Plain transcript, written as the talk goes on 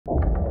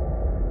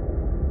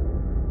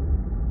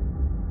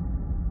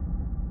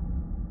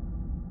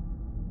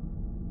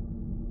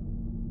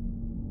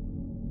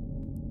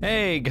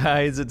Hey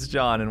guys, it's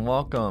John and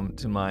welcome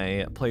to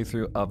my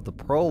playthrough of the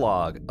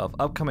prologue of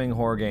upcoming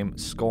horror game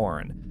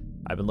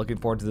Scorn. I've been looking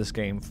forward to this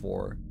game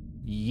for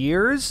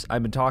years.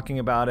 I've been talking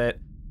about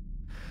it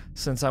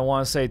since I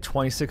want to say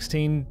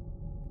 2016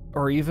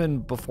 or even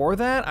before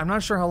that. I'm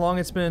not sure how long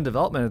it's been in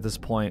development at this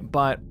point,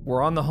 but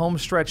we're on the home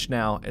stretch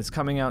now. It's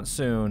coming out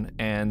soon,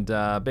 and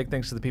big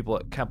thanks to the people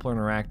at Kepler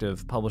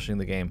Interactive publishing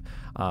the game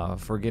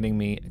for getting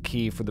me a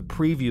key for the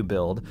preview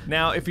build.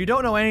 Now, if you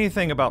don't know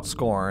anything about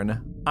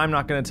Scorn, I'm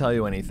not going to tell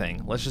you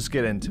anything. Let's just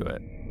get into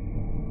it.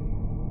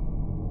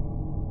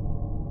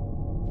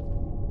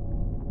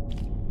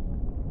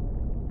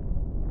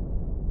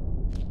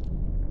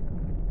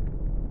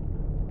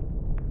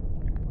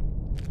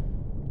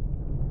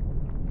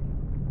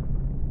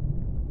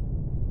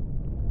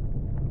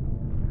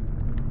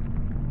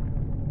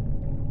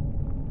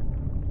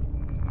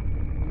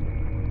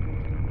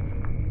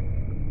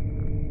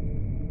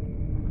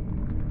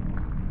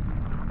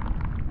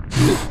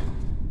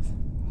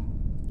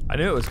 I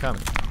knew it was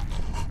coming.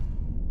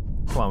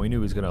 Come on, we knew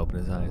he was gonna open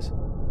his eyes.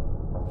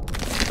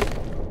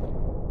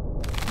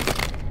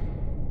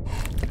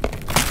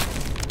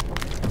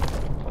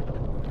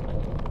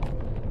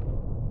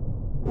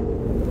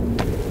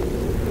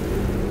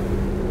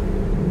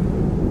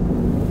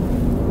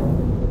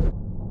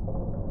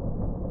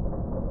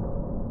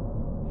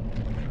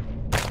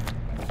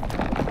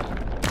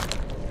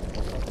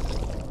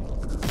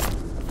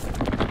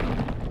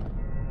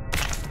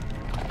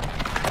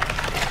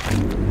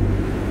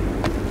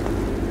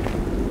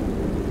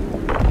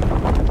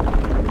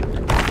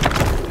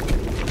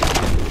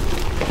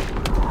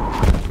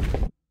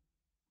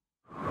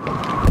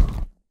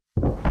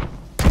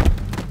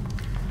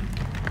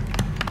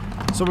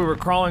 So we were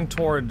crawling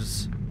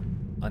towards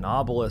an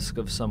obelisk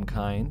of some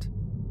kind,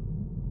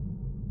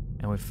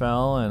 and we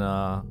fell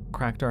and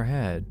cracked our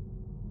head.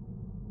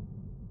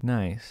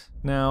 Nice.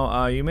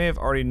 Now, you may have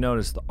already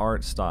noticed the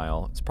art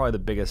style. It's probably the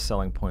biggest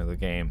selling point of the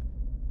game.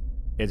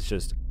 It's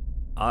just,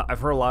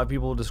 I've heard a lot of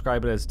people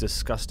describe it as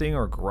disgusting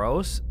or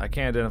gross. I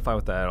can't identify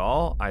with that at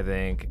all. I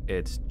think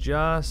it's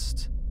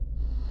just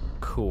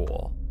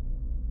cool.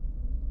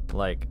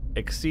 Like,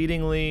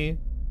 exceedingly,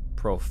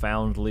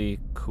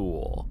 profoundly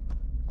cool.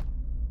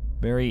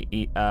 Very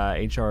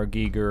H.R.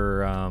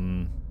 Giger,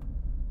 I'm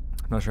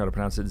not sure how to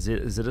pronounce it,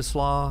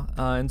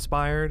 Zitislaw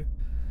inspired.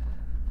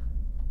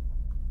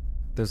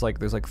 There's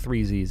like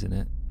 3 Z's in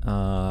it.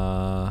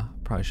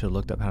 Probably should have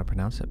looked up how to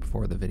pronounce it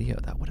before the video.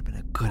 That would have been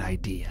a good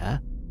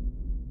idea.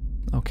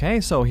 Okay,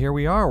 so here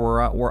we are.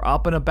 We're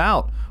up and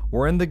about.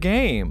 We're in the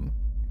game.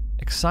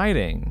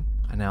 Exciting.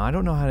 Now I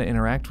don't know how to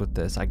interact with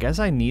this. I guess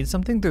I need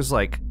something. There's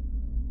like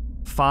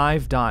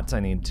 5 dots I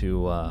need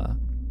to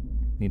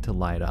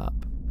light up.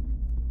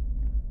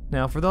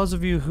 Now, for those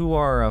of you who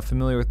are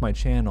familiar with my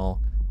channel,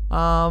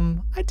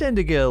 I tend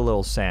to get a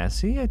little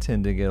sassy. I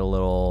tend to get a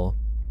little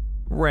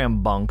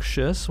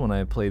rambunctious when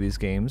I play these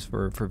games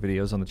for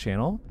videos on the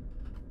channel.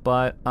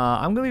 But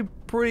I'm going to be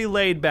pretty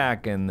laid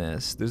back in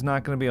this. There's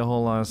not going to be a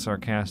whole lot of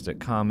sarcastic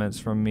comments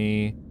from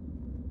me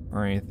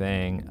or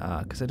anything,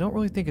 because I don't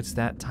really think it's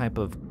that type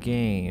of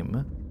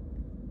game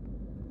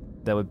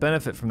that would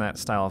benefit from that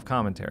style of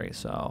commentary.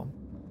 So,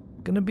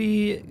 I'm going to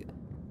be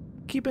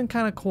keeping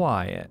kind of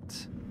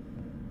quiet.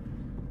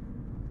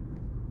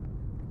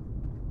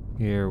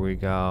 Here we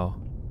go.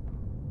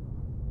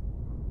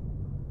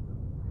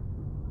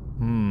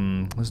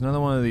 There's another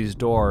one of these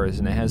doors,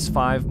 and it has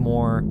 5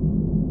 more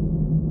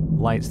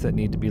lights that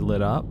need to be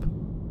lit up.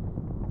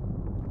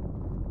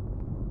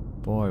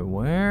 Boy,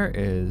 where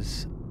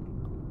is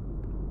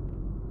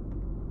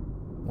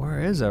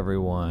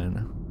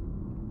everyone?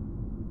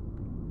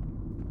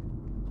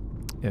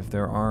 If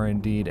there are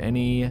indeed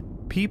any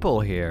people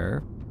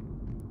here,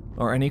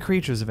 or any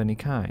creatures of any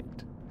kind.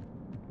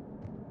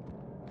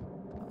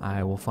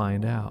 I will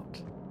find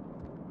out.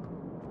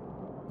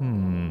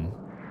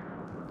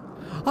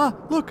 Ah,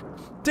 look!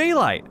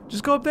 Daylight!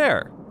 Just go up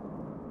there!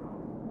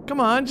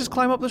 Come on, just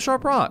climb up the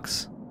sharp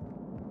rocks.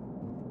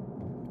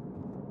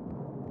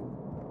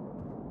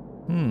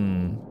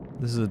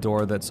 This is a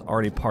door that's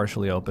already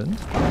partially opened.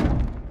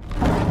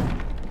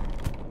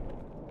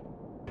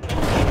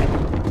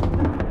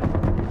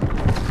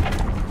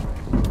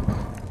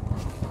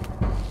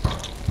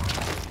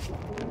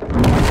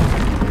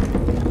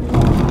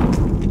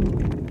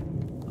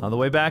 The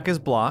way back is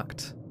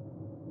blocked.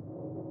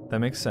 That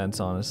makes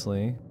sense,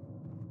 honestly.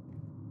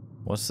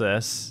 What's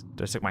this?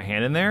 Do I stick my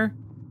hand in there?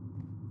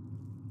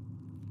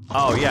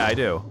 Oh, yeah, I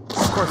do.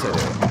 Of course I do.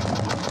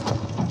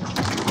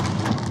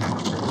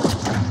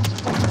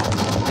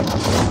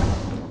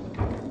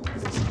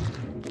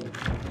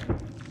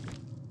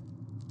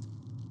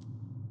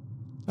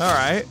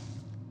 Alright.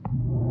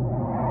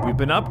 We've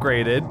been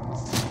upgraded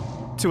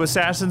to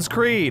Assassin's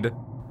Creed.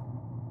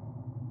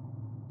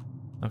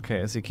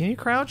 Okay, let's see, can you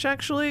crouch,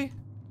 actually?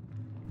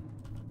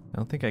 I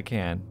don't think I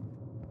can.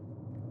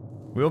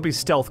 We won't be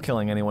stealth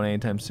killing anyone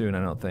anytime soon, I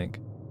don't think.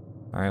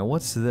 Alright,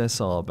 what's this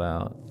all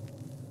about?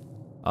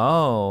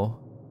 Oh.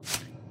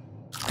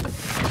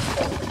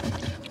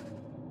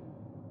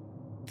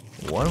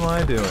 What am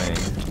I doing?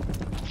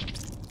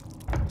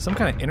 Some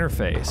kind of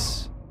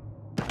interface.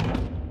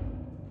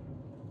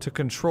 To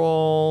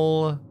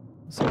control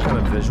some kind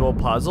of visual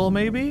puzzle,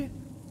 maybe?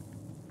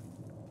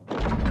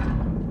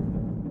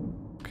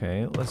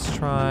 Okay, let's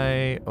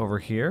try over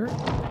here.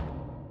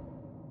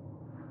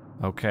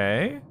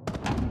 Okay.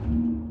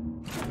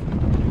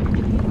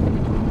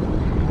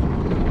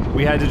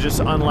 We had to just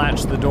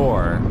unlatch the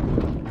door.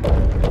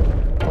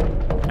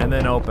 And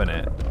then open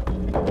it.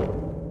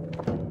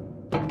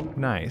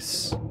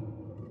 Nice.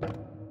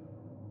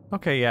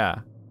 Okay,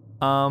 yeah.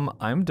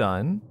 I'm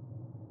done.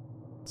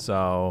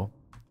 So...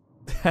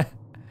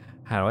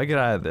 How do I get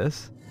out of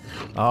this?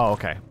 Oh,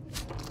 okay.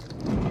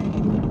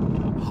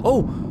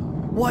 Oh!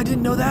 Well, I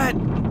didn't know that!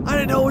 I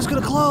didn't know it was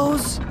gonna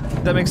close!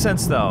 That makes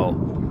sense, though.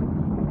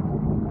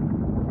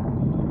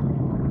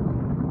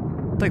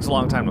 It takes a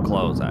long time to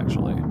close,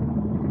 actually.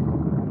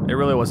 It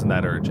really wasn't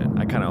that urgent.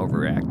 I kind of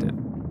overreacted.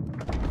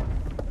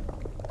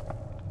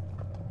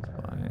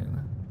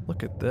 Fine.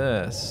 Look at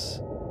this.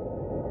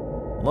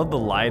 Love the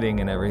lighting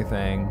and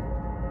everything.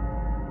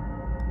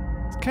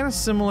 It's kind of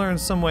similar in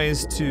some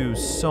ways to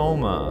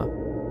Soma,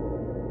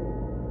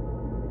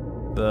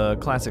 the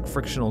classic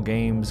frictional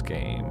games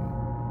game.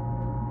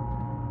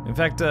 In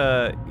fact,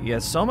 yeah,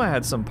 Soma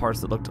had some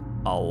parts that looked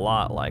a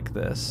lot like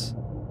this.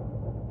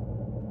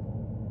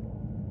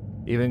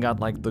 Even got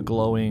like the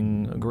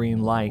glowing green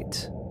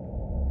light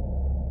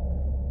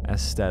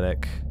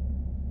aesthetic.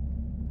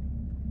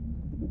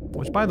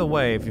 Which, by the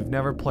way, if you've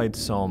never played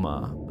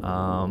Soma,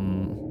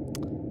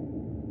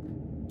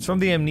 it's from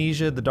the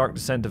Amnesia, the Dark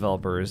Descent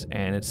developers,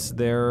 and it's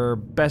their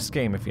best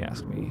game, if you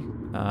ask me.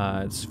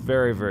 It's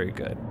very, very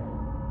good.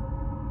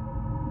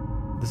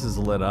 This is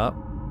lit up,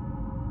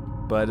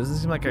 but it doesn't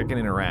seem like I can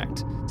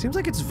interact. Seems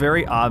like it's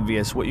very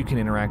obvious what you can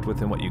interact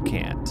with and what you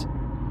can't.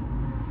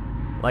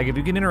 Like, if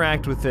you can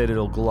interact with it,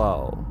 it'll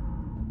glow.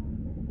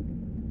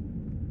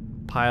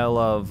 Pile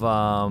of,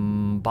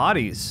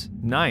 bodies.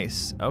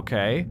 Nice,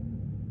 okay.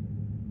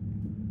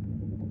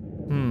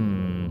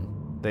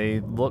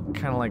 They look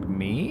kind of like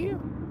me?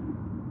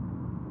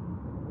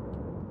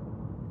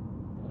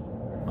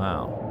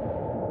 Wow.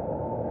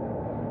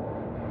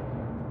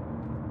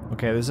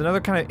 Okay, there's another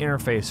kind of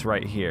interface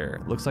right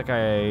here. Looks like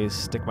I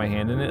stick my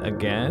hand in it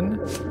again.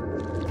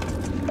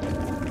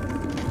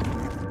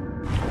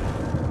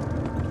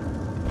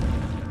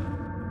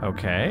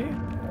 Okay.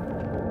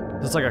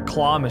 It's like a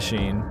claw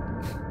machine.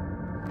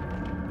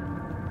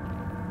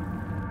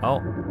 Oh,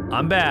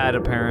 I'm bad,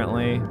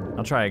 apparently.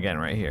 I'll try again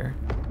right here.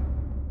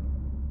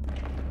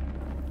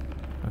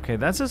 Okay,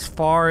 that's as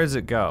far as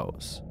it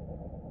goes.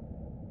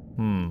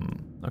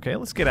 Okay,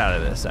 let's get out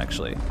of this,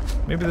 actually.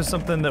 Maybe there's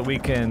something that we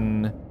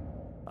can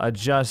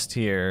adjust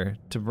here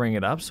to bring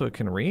it up so it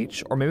can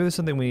reach, or maybe there's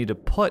something we need to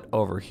put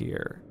over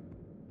here.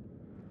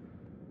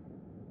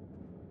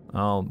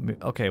 Oh,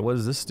 okay, what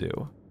does this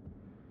do?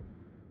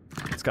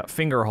 It's got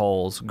finger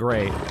holes,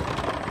 great.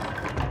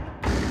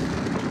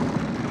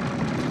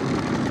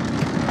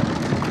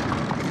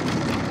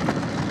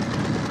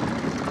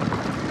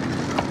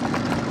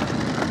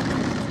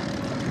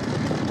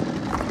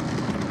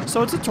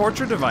 So it's a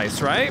torture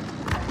device, right?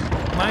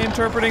 Am I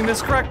interpreting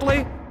this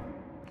correctly?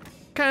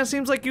 Kinda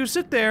seems like you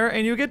sit there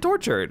and you get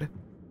tortured.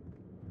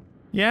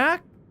 Yeah?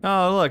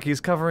 Oh, look,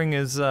 he's covering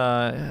his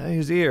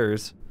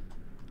ears.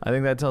 I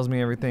think that tells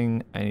me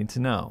everything I need to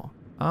know.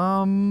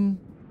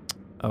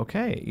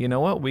 Okay, you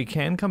know what? We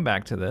can come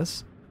back to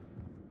this.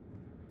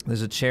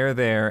 There's a chair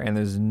there and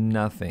there's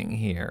nothing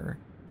here.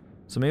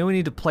 So maybe we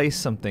need to place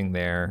something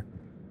there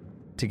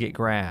to get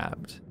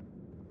grabbed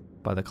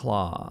by the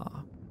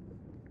claw.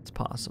 It's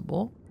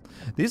possible.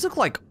 These look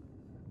like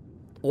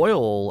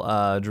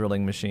oil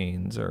drilling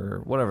machines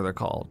or whatever they're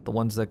called. The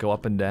ones that go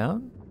up and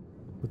down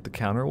with the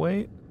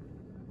counterweight.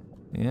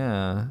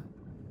 Yeah.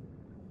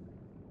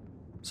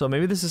 So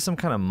maybe this is some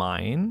kind of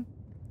mine.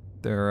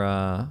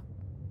 They're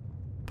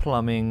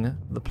plumbing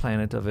the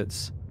planet of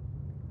its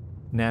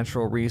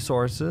natural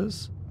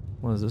resources.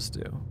 What does this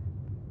do?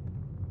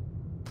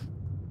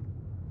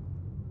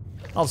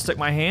 I'll stick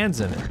my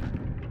hands in it.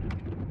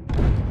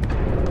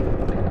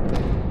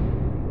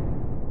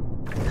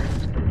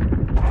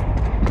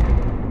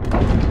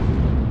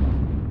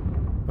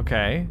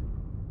 Okay.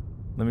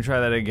 Let me try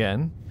that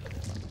again.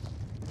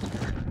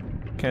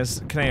 Can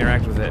I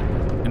interact with it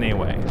in any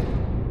way?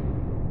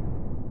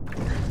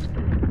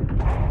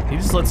 He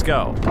just lets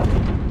go.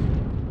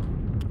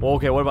 Well,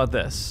 okay, what about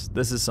this?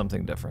 This is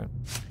something different.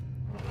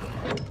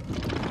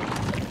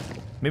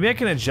 Maybe I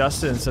can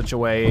adjust it in such a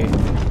way.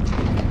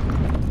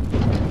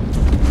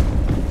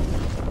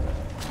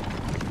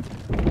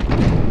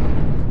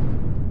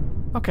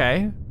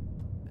 Okay.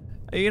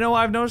 You know what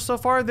I've noticed so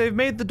far? They've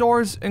made the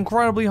doors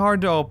incredibly hard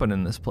to open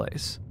in this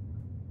place.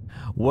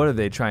 What are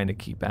they trying to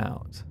keep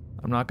out?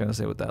 I'm not gonna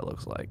say what that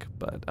looks like,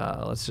 but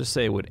let's just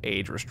say it would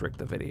age restrict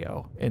the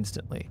video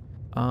instantly.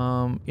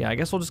 Yeah, I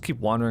guess we'll just keep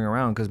wandering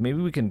around because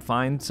maybe we can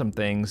find some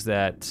things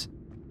that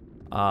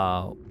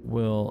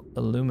will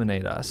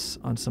illuminate us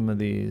on some of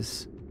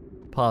these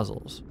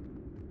puzzles.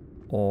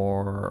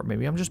 Or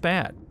maybe I'm just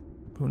bad.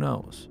 Who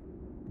knows?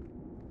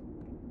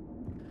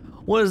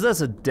 What is this,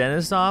 a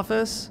dentist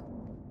office?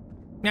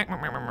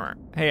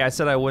 Hey, I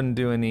said I wouldn't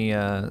do any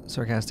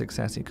sarcastic,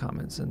 sassy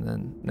comments, and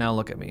then now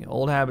look at me.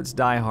 Old habits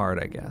die hard,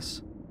 I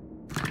guess.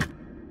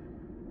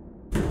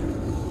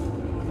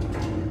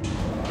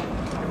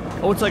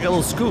 Oh, it's like a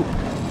little scoop.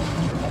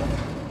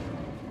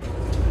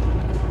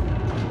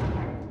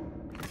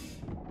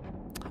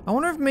 I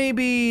wonder if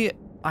maybe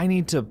I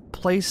need to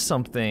place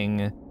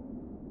something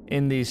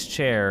in these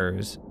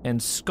chairs and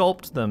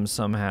sculpt them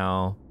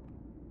somehow.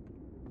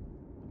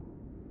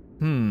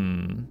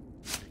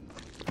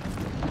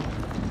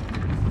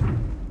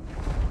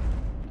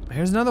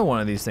 Here's another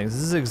one of these things.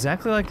 This is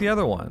exactly like the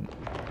other one.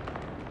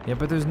 Yeah,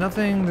 but there's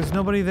nothing, there's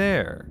nobody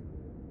there.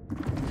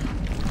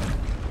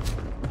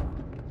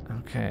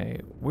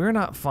 Okay, we're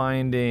not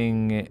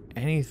finding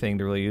anything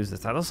to really use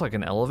this. That looks like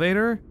an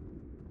elevator.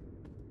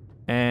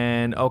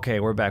 And okay,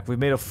 we're back. We've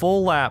made a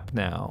full lap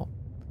now.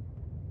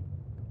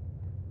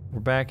 We're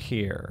back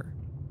here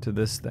to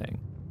this thing.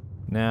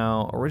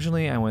 Now,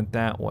 originally I went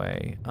that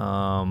way.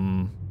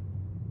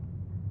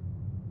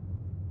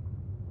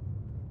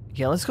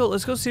 Yeah, let's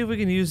go see if we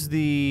can use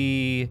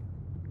the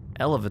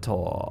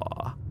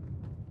elevator.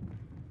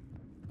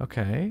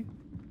 Okay.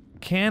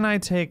 Can I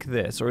take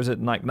this, or is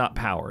it like not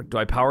powered? Do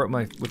I power it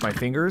with my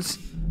fingers?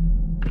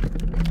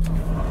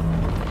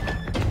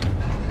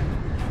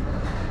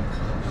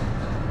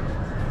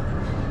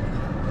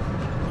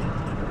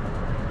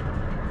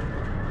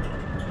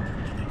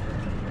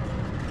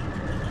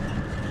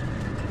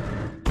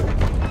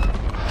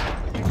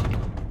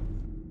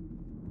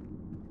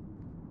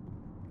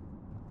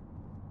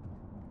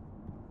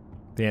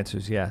 The answer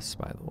is yes,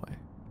 by the way.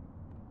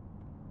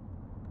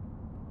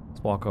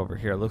 Let's walk over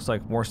here. It looks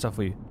like more stuff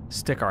we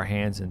stick our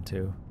hands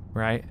into,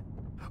 right?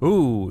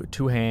 Ooh,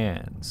 2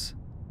 hands.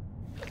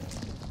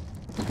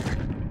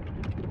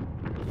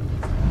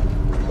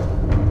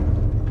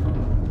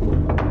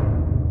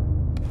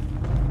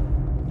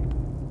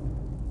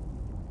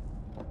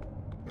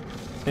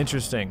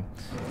 Interesting.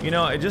 You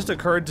know, it just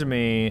occurred to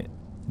me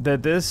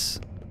that this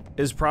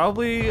is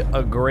probably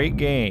a great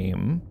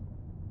game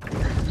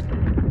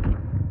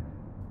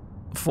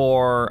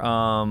for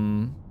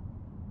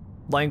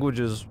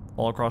languages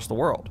all across the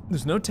world.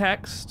 There's no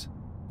text,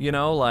 you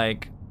know,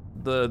 like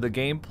the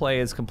gameplay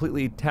is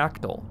completely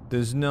tactile.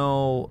 There's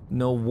no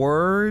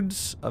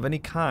words of any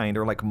kind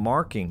or like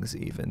markings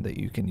even that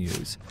you can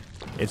use.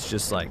 It's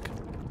just like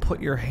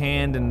put your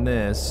hand in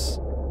this,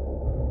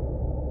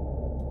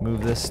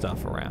 move this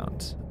stuff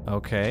around.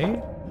 Okay.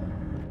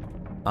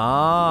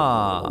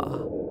 Ah,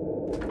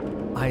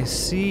 I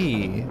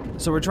see.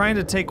 So we're trying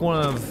to take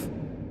one of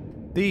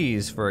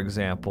these, for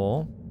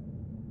example,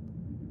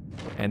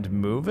 and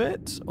move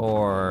it,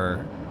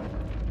 or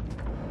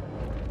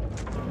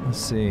let's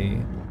see.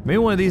 Maybe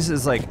one of these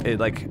is like, it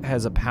like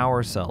has a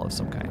power cell of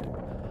some kind.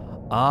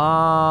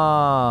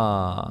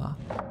 Ah.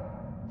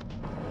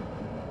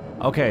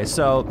 Okay,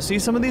 so see,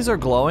 some of these are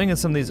glowing and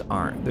some of these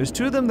aren't. There's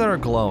 2 of them that are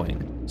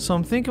glowing. So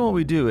I'm thinking what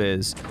we do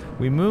is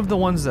we move the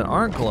ones that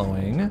aren't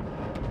glowing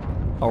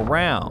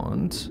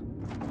around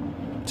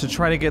to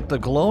try to get the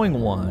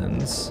glowing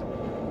ones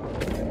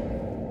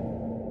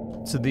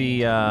to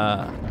the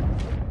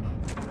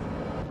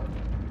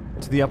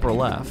upper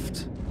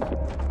left.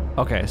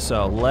 Okay,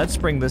 so let's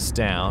bring this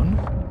down.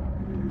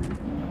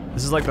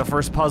 This is like the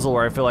first puzzle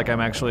where I feel like I'm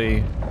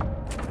actually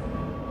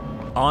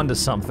onto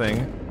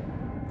something.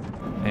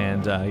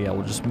 And yeah,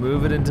 we'll just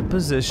move it into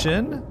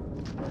position.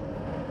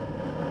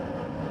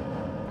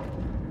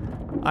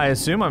 I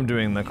assume I'm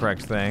doing the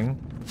correct thing.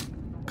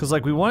 'Cause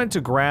like we wanted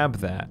to grab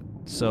that.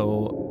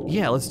 So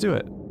yeah, let's do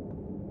it.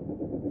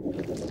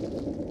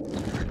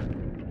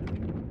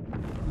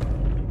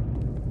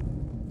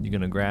 You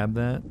gonna grab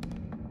that?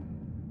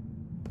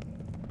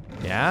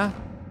 Yeah?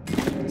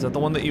 Is that the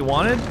one that you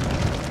wanted?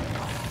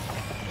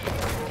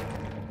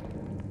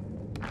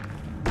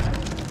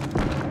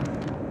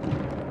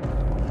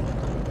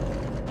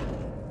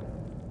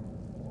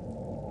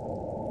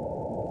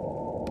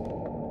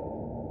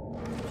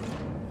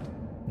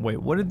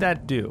 Wait, what did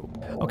that do?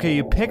 Okay,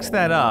 you picked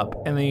that up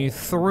and then you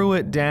threw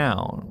it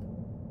down.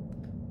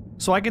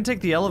 So I can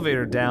take the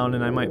elevator down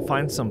and I might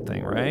find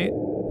something, right?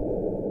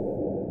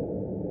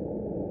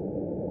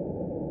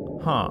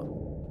 Huh.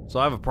 So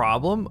I have a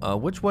problem.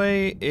 Which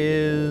way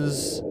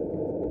is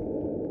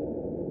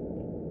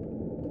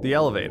the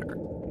elevator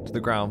to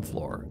the ground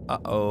floor?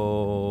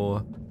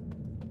 Uh-oh.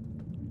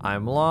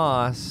 I'm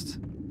lost.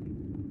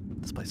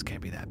 This place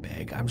can't be that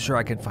big. I'm sure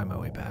I can find my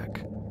way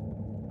back.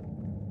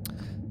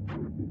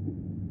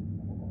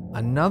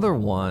 Another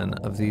one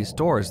of these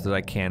doors that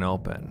I can't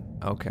open.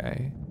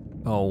 Okay.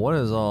 Oh, what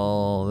is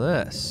all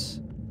this?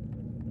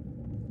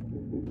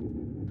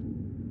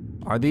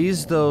 Are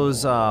these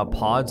those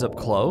pods up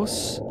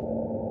close?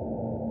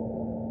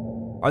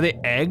 Are they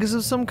eggs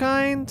of some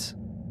kind?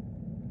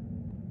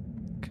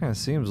 Kinda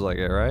seems like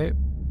it, right?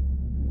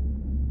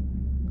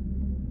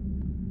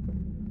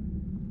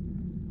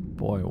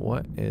 Boy,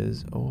 what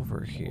is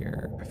over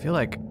here? I feel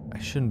like I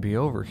shouldn't be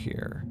over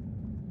here.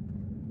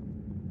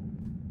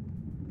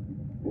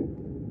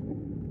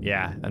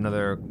 Yeah,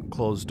 another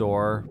closed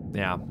door.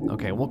 Yeah,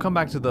 okay, we'll come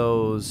back to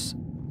those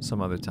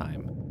some other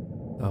time.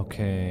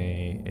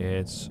 Okay,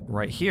 it's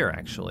right here,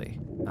 actually.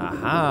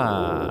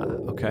 Aha,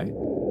 okay.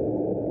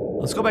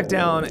 Let's go back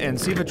down and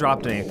see if it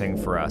dropped anything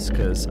for us,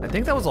 because I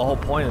think that was the whole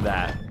point of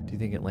that. Do you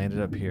think it landed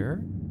up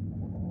here?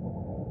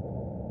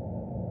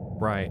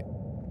 Right.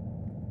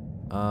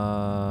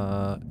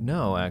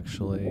 No,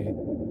 actually.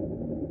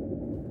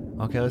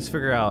 Okay, let's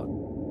figure out.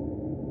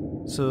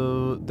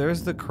 So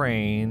there's the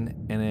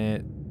crane, and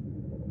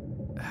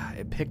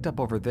it picked up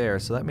over there,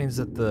 so that means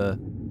that the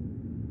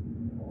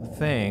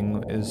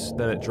thing is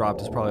that it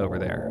dropped is probably over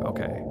there.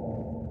 Okay.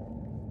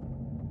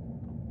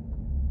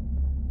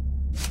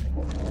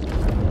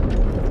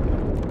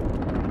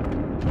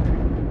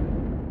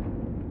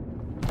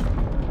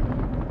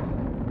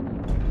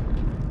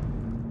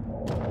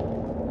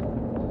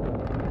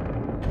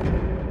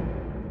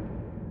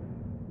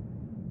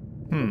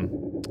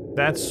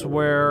 That's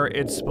where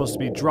it's supposed to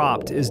be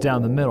dropped, is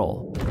down the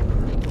middle.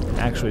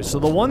 Actually, so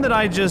the one that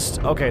I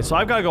just... Okay, so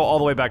I've got to go all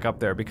the way back up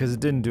there because it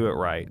didn't do it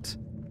right.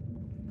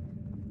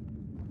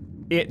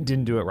 It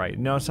didn't do it right.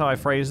 Notice how I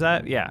phrased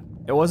that? Yeah.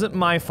 It wasn't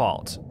my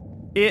fault.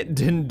 It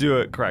didn't do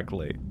it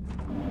correctly.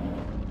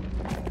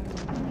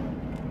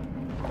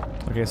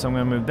 Okay, so I'm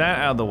gonna move that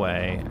out of the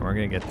way, and we're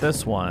gonna get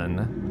this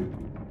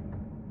one.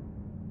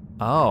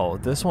 Oh,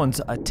 this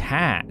one's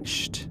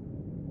attached.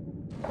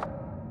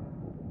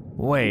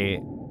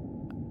 Wait.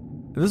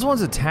 This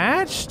one's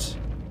attached?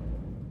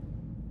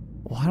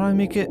 Well, how do I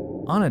make it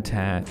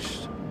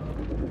unattached?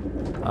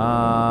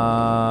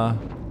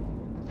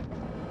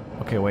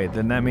 Okay, wait,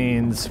 then that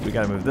means we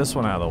gotta move this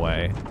one out of the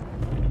way.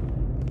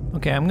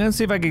 Okay, I'm gonna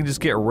see if I can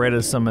just get rid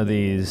of some of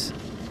these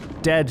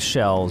dead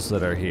shells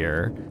that are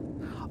here.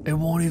 It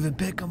won't even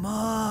pick them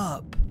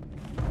up!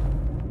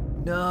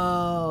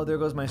 No, there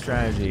goes my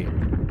strategy.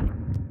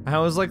 I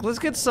was like, let's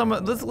get rid of some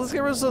of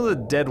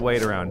the dead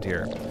weight around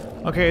here.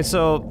 Okay,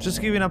 so just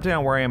to give you an update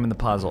on where I am in the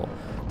puzzle.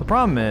 The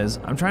problem is,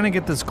 I'm trying to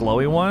get this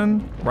glowy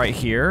one right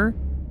here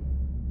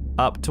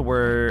up to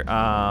where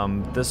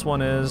this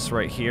one is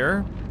right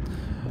here.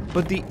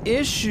 But the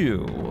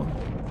issue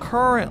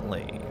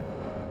currently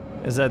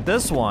is that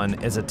this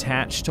one is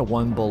attached to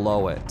one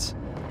below it.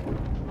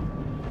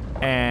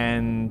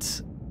 And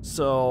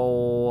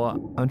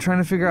so I'm trying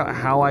to figure out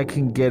how I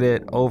can get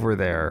it over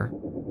there.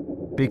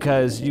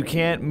 Because you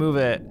can't move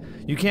it.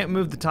 You can't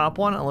move the top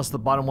one unless the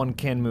bottom one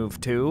can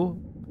move too,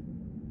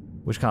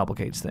 which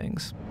complicates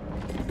things.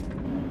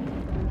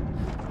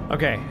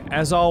 Okay,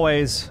 as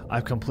always,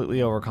 I've completely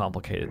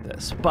overcomplicated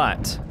this,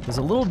 but there's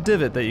a little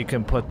divot that you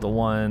can put the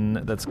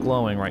one that's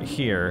glowing right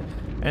here,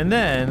 and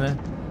then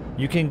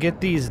you can get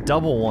these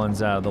double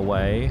ones out of the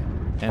way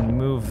and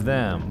move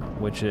them,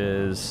 which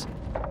is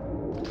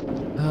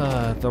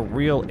the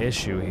real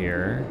issue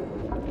here.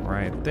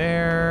 Right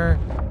there.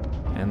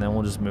 And then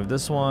we'll just move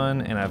this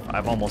one, and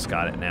I've almost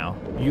got it now.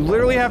 You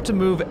literally have to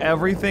move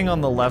everything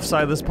on the left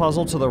side of this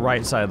puzzle to the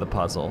right side of the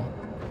puzzle.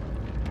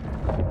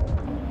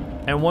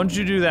 And once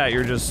you do that,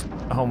 you're just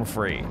home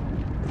free.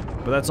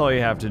 But that's all you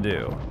have to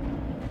do.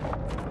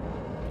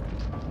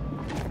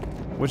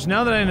 Which,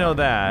 now that I know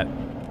that,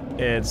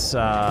 it's,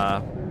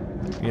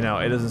 you know,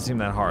 it doesn't seem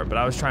that hard. But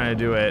I was trying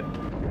to do it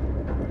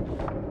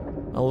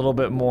a little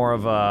bit more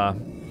of a,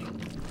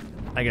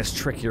 I guess,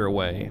 trickier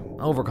way.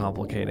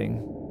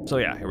 Overcomplicating. So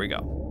yeah, here we go.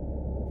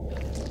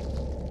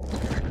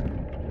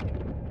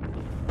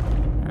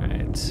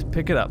 Alright,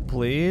 pick it up,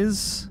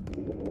 please.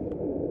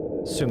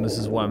 Assume this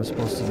is what I'm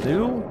supposed to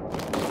do.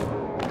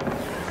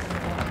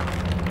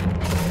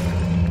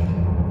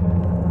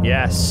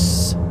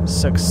 Yes!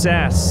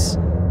 Success!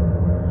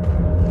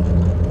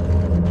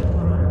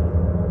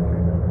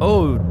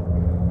 Oh!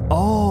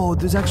 Oh,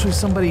 there's actually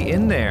somebody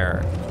in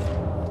there.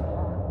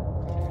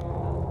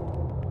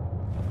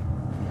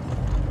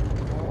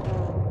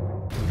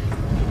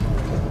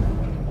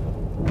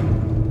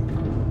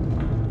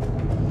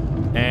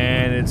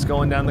 It's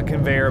going down the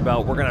conveyor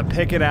belt. We're gonna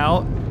pick it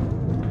out,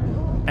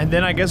 and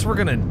then I guess we're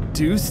gonna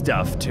do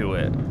stuff to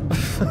it.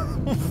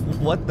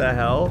 What the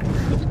hell?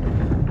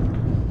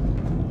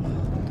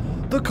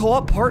 The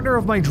co-op partner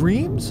of my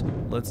dreams?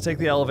 Let's take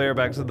the elevator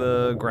back to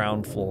the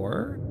ground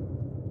floor.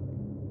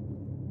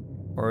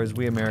 Or as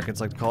we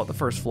Americans like to call it, the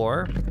first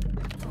floor.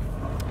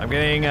 I'm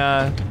getting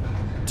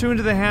too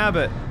into the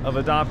habit of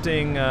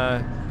adopting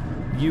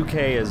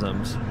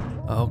UK-isms.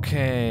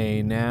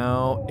 Okay,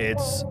 now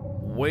it's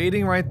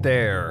waiting right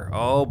there.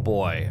 Oh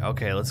boy.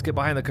 Okay, let's get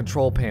behind the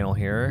control panel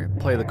here.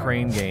 Play the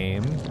crane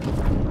game.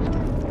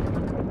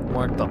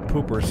 Mark the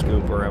pooper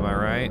scooper, am I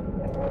right?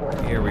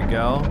 Here we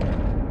go.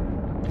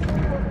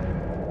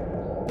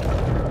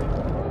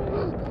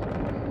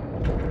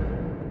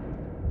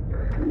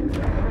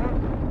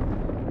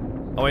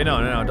 Oh wait,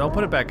 no, don't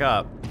put it back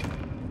up.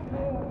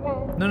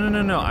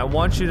 No, I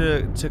want you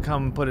to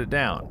come put it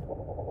down.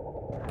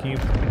 Can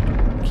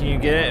you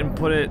get it and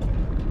put it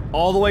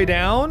all the way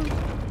down?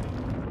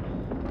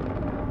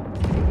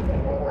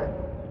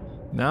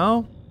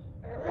 No?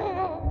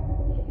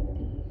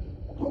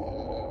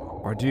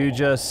 Or do you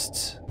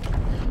just...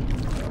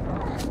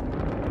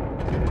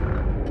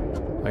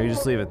 you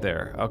just leave it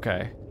there.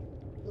 Okay.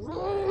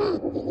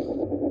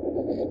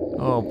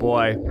 Oh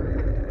boy.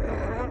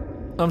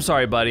 I'm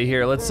sorry, buddy.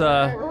 Here,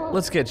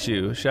 let's get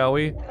you, shall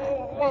we?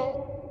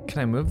 Can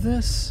I move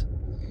this?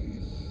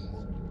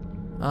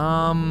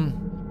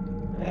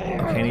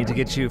 Okay, I need to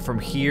get you from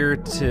here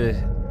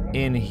to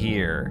in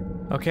here.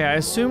 Okay, I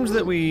assumed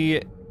that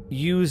we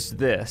used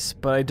this,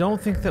 but I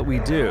don't think that we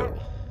do.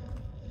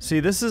 See,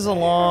 this is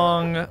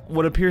along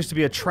what appears to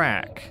be a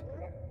track.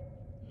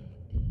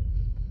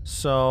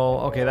 So,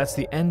 okay, that's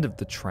the end of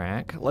the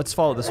track. Let's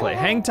follow this way.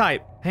 Hang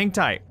tight, hang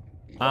tight.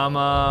 I'm,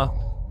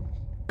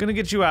 gonna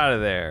get you out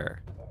of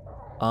there.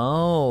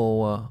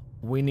 Oh,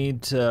 we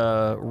need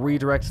to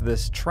redirect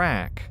this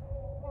track.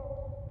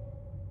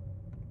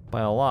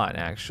 By a lot,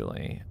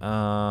 actually.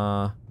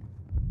 And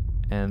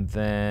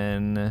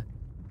then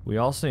we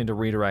also need to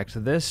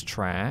redirect this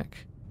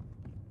track.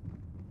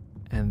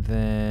 And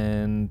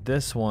then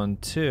this one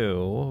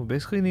too. We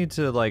basically need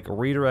to like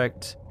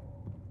redirect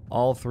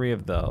all three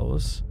of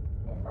those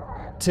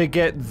to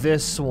get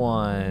this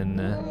one.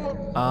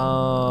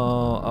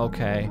 Oh,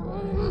 okay.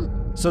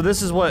 So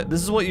this is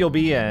what you'll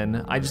be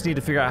in. I just need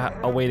to figure out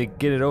a way to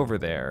get it over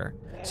there.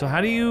 So how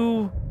do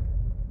you?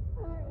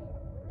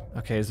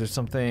 Okay, is there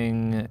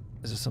something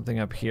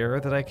up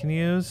here that I can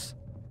use?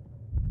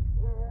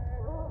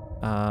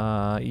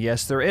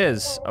 Yes there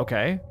is.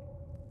 Okay.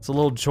 It's a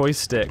little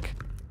joystick.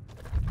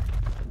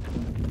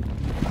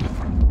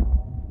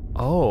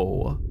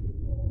 Oh.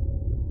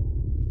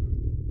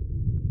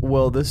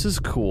 Well, this is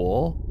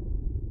cool.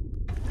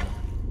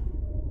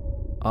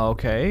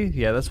 Okay,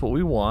 yeah, that's what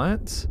we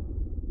want.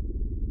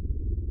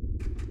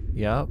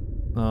 Yep.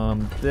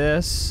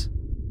 This.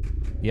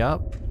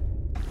 Yep.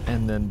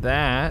 And then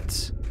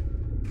that.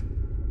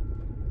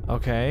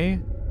 Okay.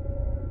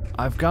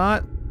 I've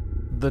got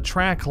the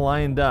track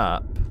lined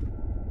up.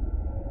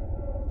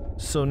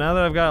 So now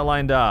that I've got it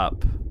lined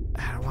up,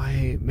 how do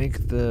I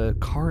make the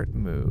cart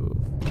move?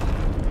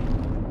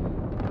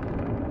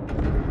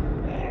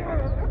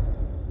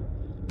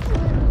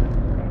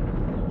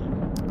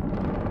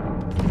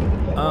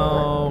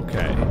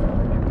 Okay.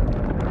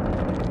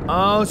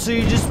 Oh, so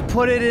you just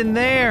put it in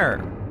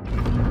there.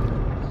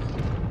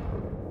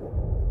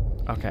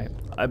 Okay,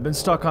 I've been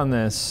stuck on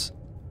this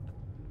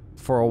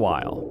for a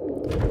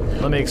while.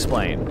 Let me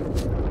explain.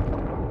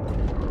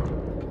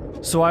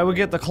 So I would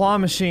get the claw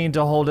machine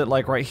to hold it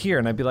like right here,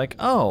 and I'd be like,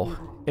 oh,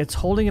 it's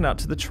holding it out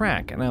to the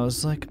track. And I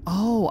was like,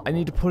 oh, I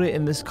need to put it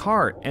in this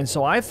cart. And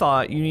so I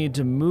thought you need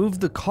to move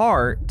the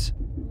cart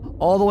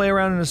all the way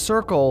around in a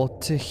circle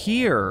to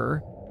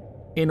here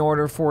in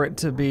order for it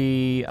to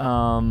be,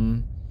 for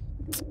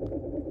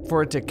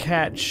it to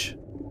catch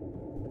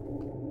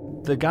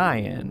the guy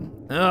in.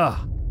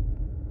 Ugh.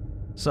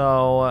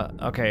 So,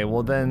 okay,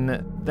 well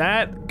then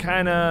that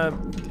kind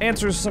of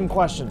answers some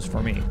questions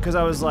for me, because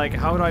I was like,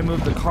 how do I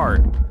move the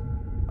cart?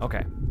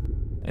 Okay,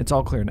 it's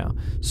all clear now.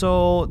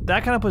 So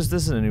that kind of puts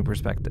this in a new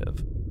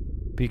perspective,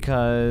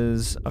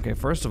 because, okay,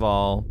 first of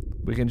all,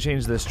 we can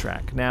change this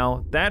track.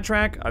 Now, that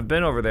track, I've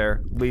been over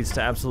there, leads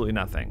to absolutely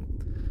nothing.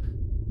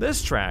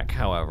 This track,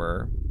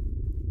 however,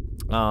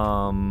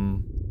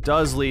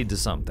 does lead to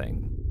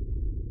something.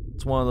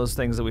 It's one of those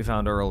things that we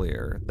found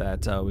earlier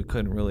that we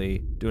couldn't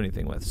really do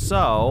anything with.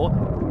 So,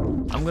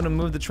 I'm gonna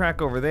move the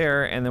track over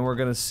there, and then we're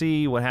gonna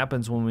see what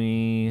happens when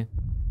we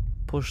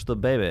push the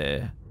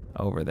baby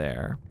over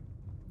there.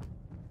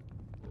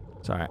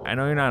 Sorry, I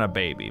know you're not a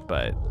baby,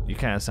 but you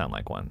kind of sound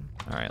like one.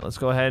 All right, let's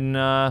go ahead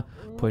and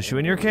push you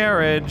in your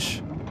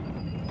carriage.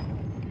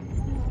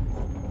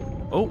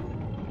 Oh,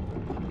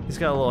 he's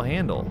got a little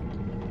handle.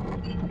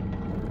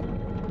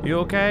 You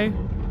okay?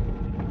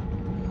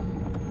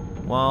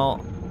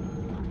 Well,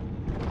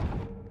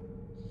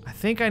 I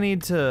think I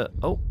need to,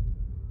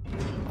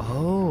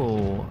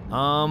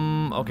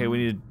 okay, we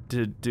need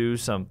to do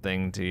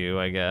something to you,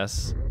 I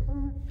guess.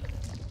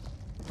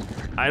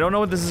 I don't know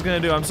what this is gonna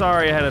do, I'm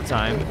sorry ahead of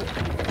time.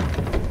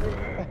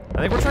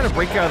 I think we're trying to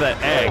break out of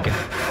that egg.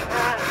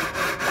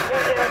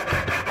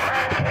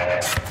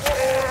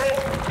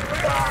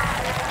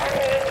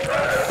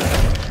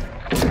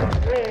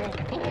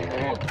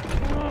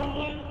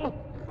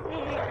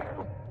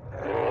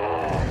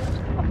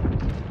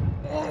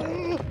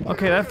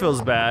 Okay, that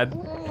feels bad.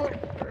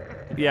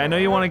 Yeah, I know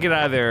you want to get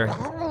out of there.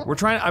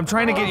 I'm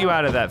trying to get you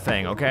out of that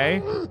thing,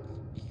 okay?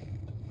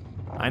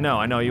 I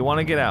know, you want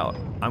to get out.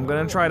 I'm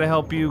gonna try to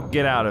help you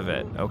get out of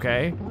it,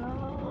 okay?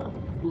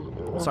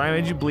 Sorry I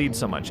made you bleed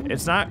so much.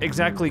 It's not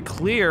exactly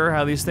clear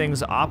how these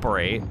things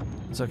operate.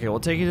 It's okay, we'll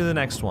take you to the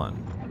next one.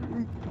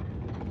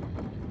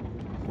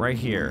 Right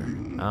here.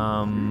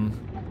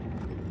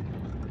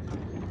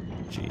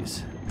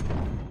 Jeez.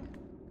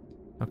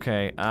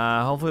 Okay,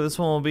 hopefully this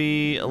one will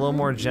be a little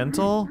more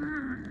gentle.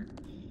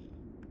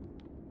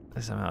 I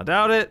somehow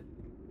doubt it.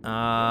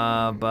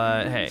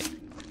 But hey.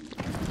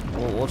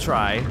 We'll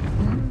try.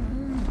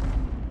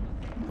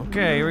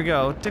 Okay, here we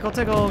go. Tickle,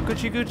 tickle,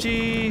 Gucci,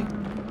 Gucci.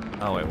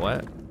 Oh, wait,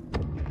 what?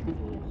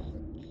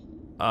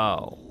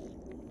 Oh.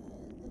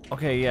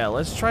 Okay, yeah,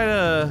 let's try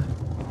to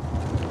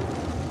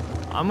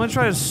I'm gonna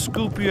try to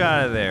scoop you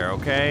out of there,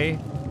 okay?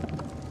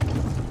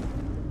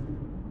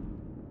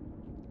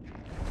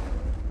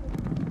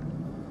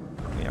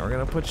 Yeah, we're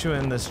gonna put you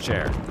in this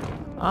chair.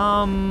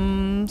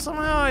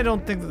 Somehow I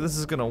don't think that this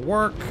is gonna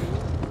work.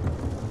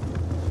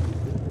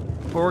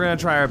 But we're gonna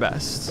try our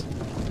best.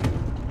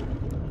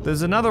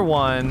 There's another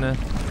one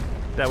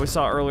that we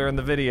saw earlier in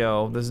the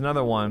video. There's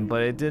another one,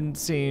 but it didn't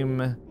seem...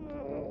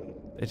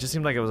 It just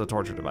seemed like it was a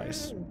torture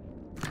device.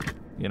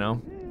 You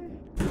know?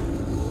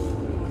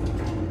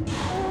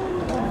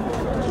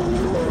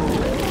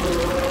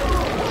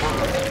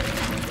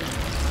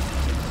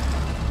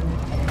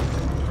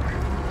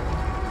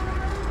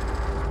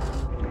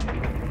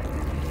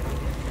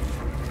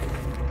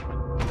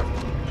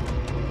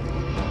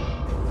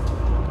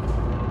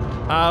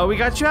 We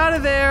got you out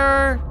of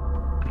there!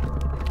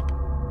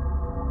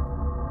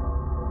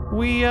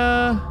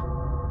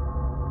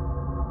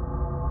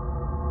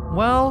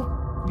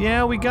 Well,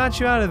 yeah, we got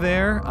you out of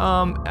there.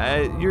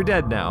 You're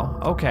dead now.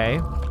 Okay.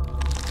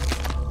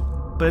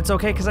 But it's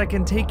okay, because I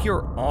can take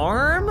your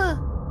arm?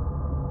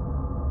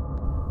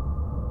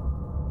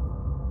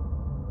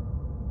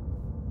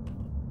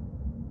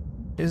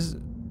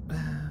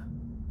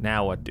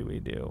 Now what do we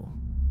do?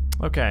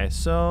 Okay,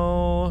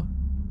 so...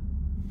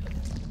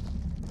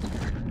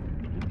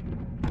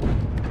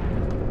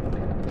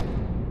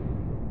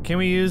 Can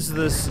we use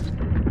this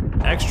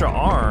extra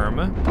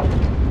arm,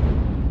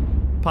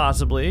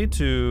 possibly,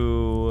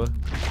 to...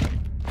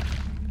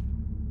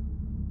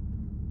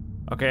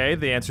 Okay,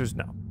 the answer is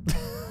no.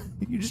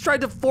 You just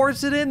tried to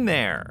force it in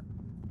there.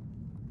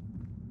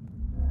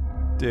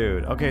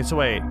 Dude, okay, so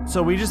wait.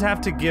 So we just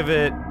have to give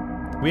it...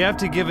 We have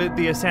to give it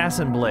the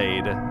assassin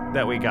blade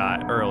that we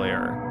got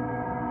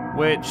earlier.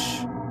 Which...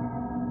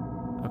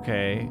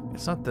 Okay,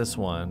 it's not this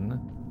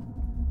one.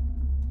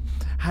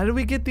 How did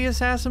we get the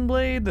assassin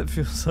blade? That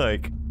feels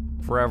like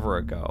forever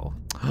ago.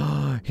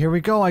 Here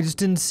we go, I just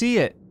didn't see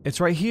it.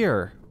 It's right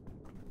here.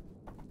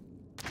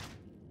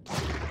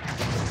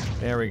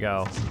 There we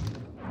go.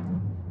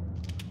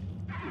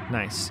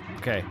 Nice,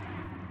 okay.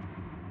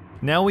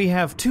 Now we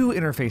have 2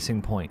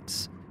 interfacing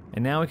points.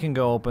 And now we can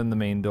go open the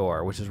main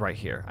door, which is right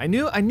here. I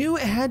knew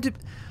it had to...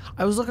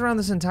 I was looking around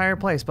this entire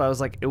place, but I was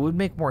like, it would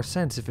make more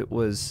sense if it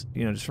was,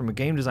 you know, just from a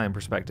game design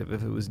perspective,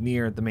 if it was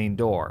near the main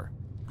door.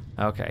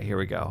 Okay, here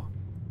we go.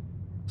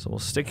 So we'll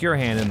stick your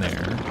hand in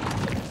there.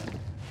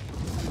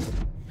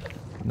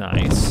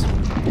 Nice.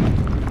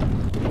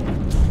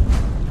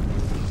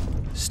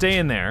 Stay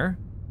in there.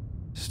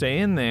 Stay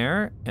in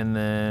there, and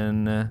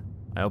then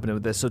I open it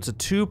with this. So it's a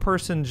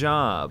 2-person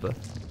job,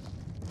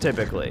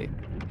 typically.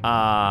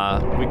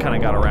 We kind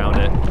of got around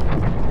it.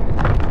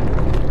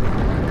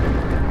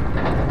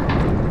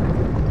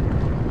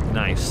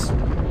 Nice.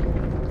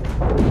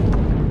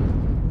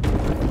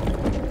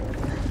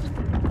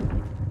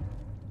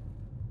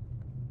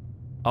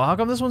 Oh, how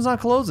come this one's not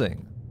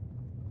closing?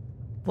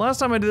 The last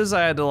time I did this, I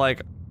had to,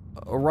 like,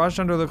 rush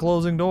under the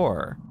closing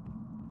door,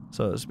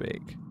 so to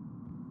speak.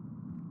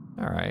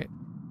 Alright.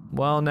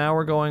 Well, now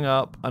we're going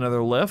up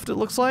another lift, it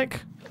looks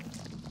like.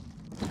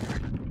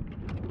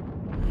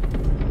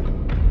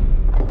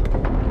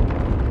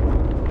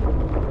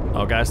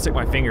 Oh, gotta stick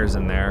my fingers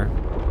in there.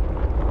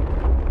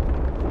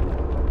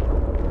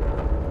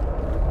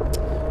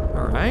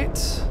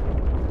 Alright.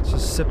 Let's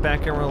just sit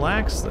back and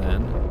relax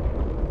then.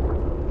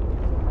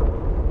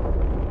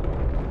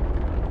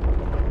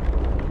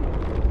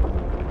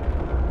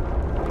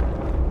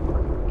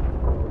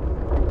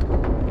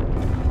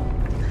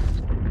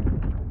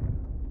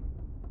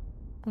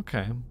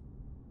 Okay.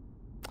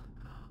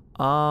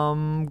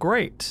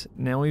 Great.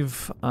 Now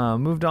we've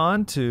moved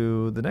on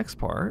to the next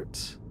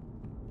part.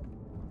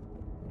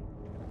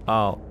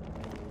 Oh.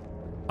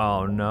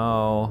 Oh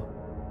no.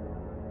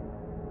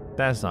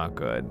 That's not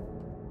good.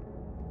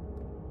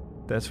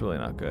 That's really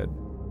not good.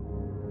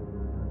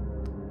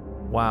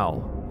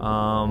 Wow.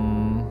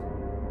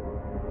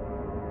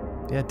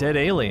 Yeah, dead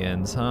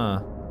aliens,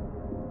 huh?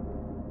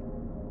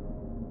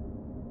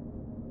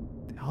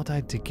 They all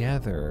died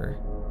together.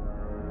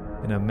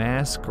 In a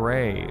mass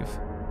grave.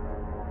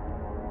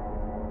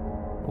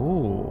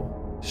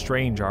 Ooh,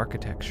 strange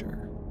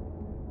architecture.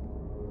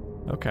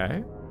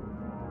 Okay.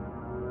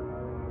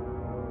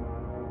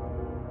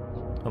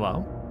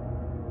 Hello?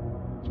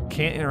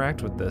 Can't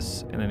interact with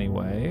this in any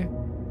way.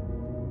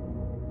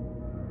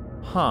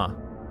 Huh.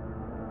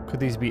 Could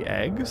these be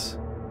eggs?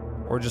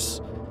 Or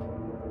just...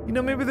 You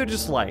know, maybe they're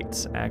just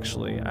lights,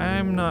 actually.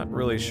 I'm not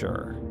really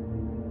sure.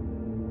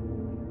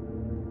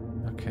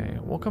 Okay,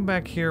 we'll come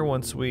back here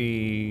once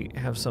we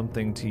have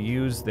something to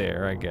use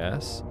there, I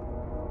guess.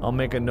 I'll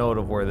make a note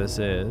of where this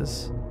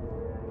is.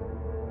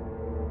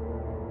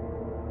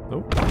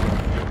 Oh.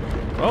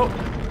 Oh!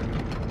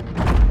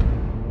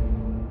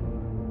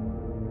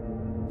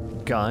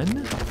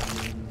 Gun?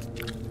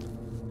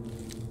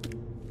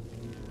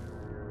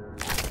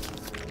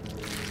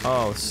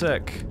 Oh,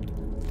 sick.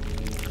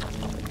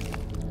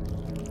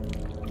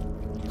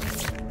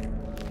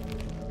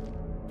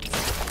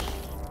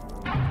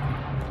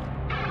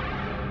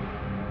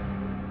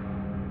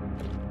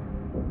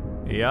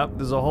 Yep,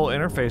 there's a whole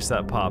interface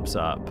that pops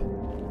up.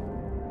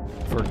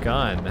 For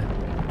gun.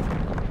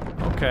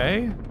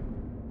 Okay.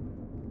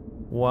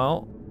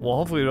 Well,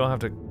 hopefully we don't have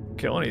to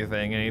kill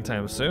anything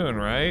anytime soon,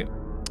 right?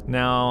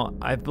 Now,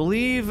 I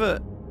believe...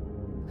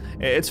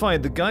 it's funny,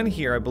 the gun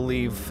here, I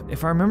believe,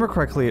 if I remember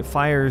correctly, it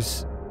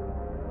fires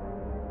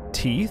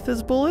teeth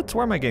as bullets?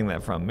 Where am I getting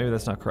that from? Maybe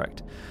that's not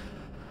correct.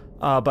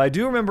 But I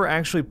do remember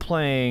actually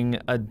playing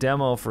a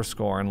demo for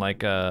Scorn,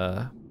 like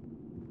a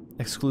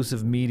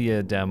exclusive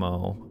media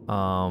demo,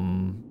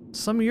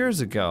 some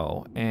years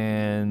ago,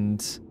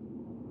 and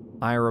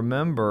I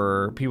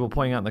remember people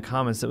pointing out in the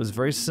comments that it was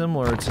very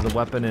similar to the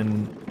weapon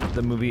in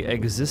the movie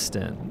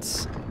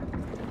Existence.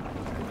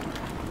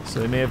 So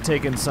they may have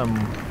taken some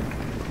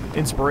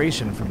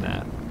inspiration from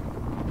that.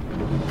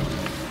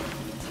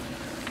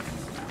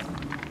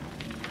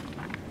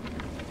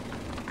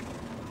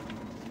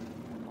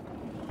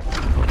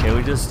 Okay,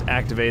 we just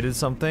activated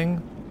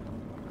something.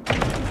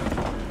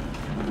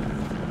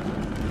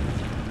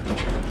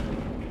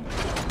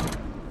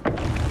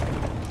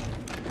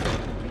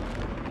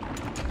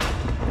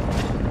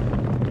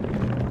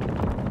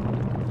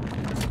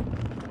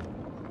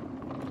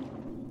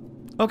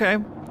 Okay,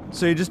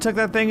 so you just took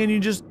that thing and you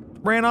just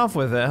ran off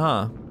with it,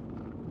 huh?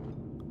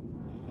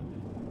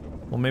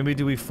 Well, maybe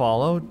do we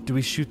follow? Do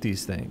we shoot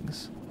these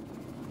things?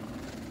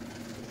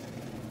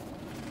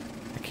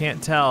 I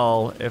can't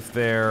tell if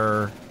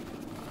they're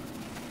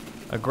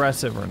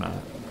aggressive or not.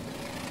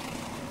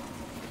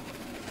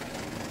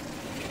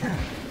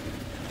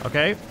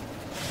 Okay.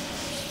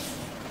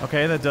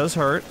 Okay, that does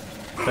hurt.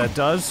 That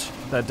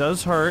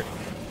does hurt.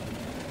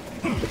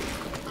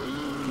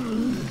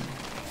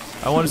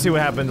 I want to see what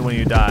happens when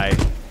you die.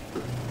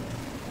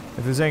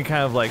 If there's any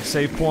kind of like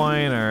save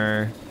point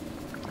or...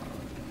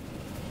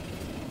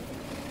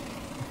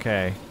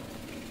 Okay.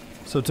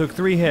 So it took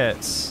 3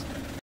 hits.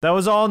 That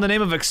was all in the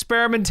name of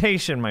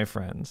experimentation, my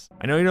friends.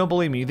 I know you don't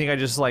believe me. You think I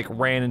just like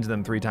ran into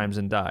them 3 times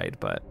and died,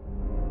 but...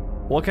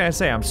 What can I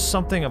say? I'm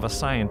something of a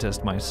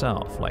scientist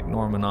myself, like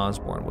Norman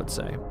Osborn would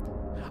say.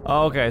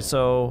 Oh, okay,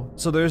 so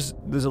there's a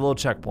little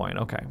checkpoint,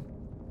 okay.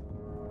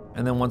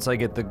 And then once I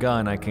get the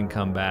gun, I can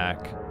come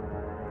back.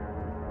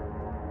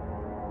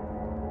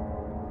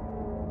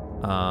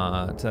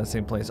 To that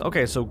same place.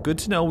 Okay, so good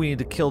to know we need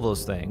to kill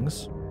those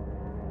things.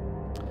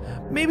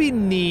 Maybe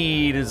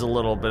need is a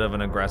little bit of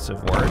an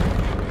aggressive word.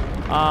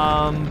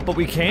 But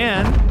we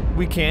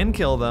can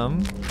kill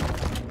them.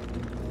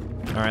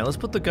 Alright, let's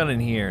put the gun in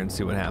here and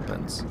see what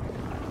happens.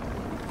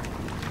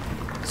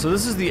 So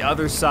this is the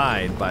other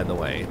side, by the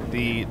way.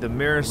 The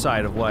mirror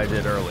side of what I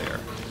did earlier.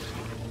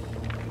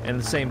 And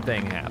the same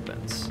thing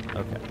happens.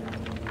 Okay.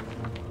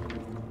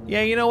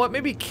 Yeah, you know what?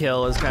 Maybe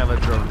kill is kind of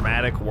a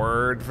dramatic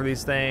word for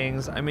these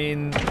things. I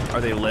mean, are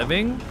they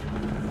living?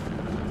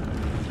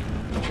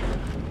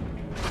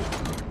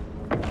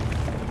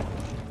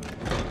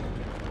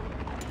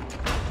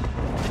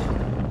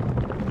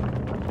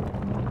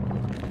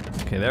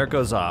 Okay, there it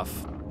goes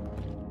off.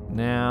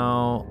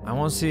 Now, I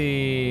want to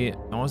see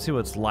what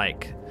it's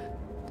like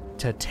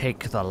to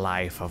take the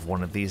life of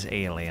one of these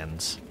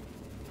aliens.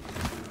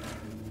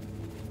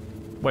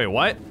 Wait,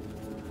 what?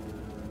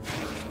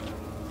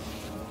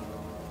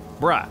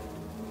 Bruh.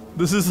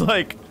 This is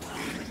like...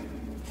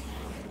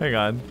 Hang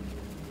on.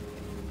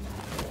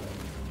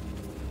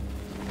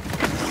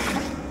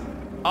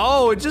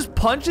 Oh, it just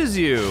punches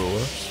you.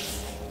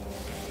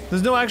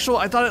 There's no actual...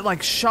 I thought it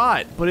like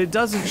shot, but it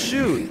doesn't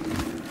shoot.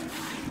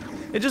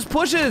 It just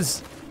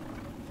pushes.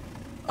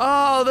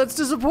 Oh, that's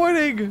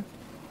disappointing.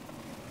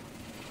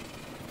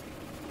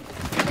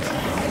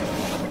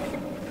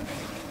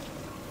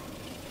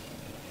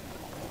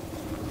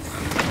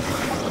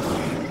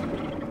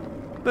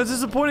 That's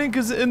disappointing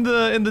because in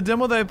the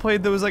demo that I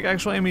played there was like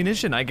actual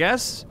ammunition. I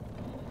guess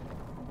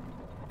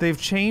they've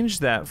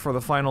changed that for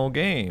the final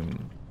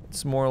game.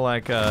 It's more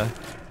like a...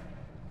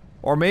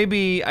 Or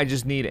maybe I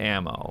just need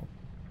ammo.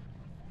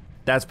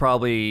 That's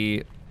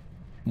probably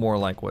more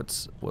like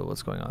what's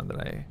going on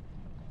today.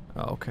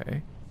 Oh,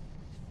 okay.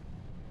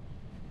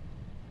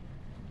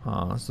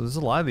 So there's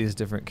a lot of these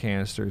different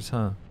canisters,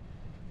 huh?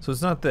 So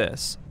it's not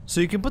this. So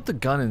you can put the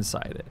gun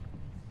inside it.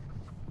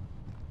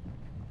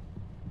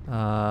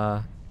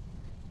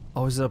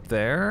 Oh, is it up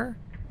there?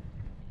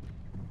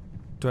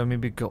 Do I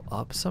maybe go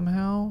up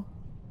somehow?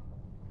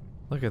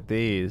 Look at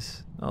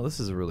these. Oh,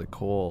 this is really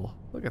cool.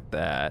 Look at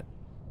that.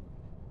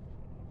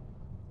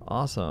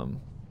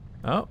 Awesome.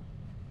 Oh.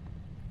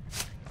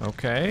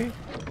 Okay.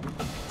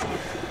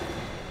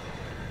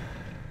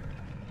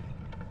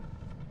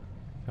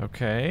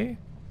 Okay.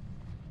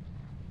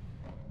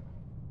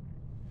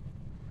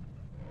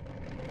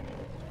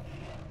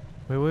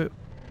 Wait.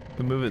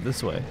 We move it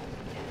this way.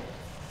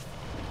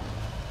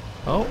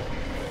 Oh.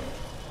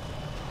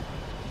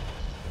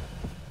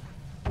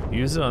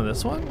 Use it on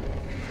this one?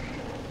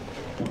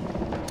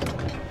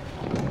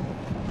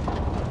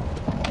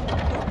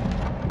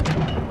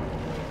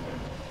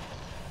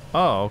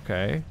 Oh,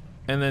 okay.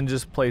 And then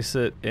just place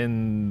it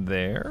in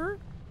there?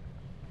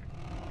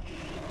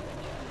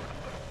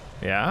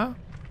 Yeah?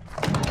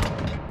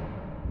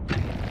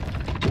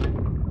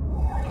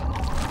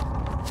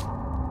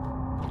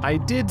 I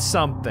did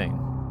something.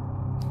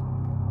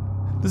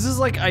 This is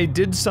like I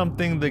did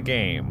something the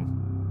game.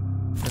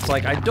 It's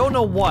like, I don't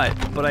know what,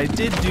 but I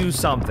did do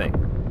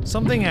something.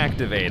 Something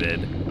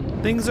activated.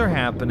 Things are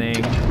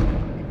happening.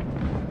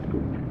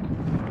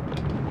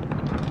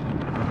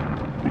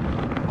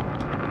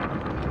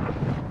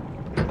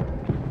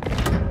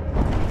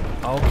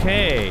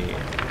 Okay.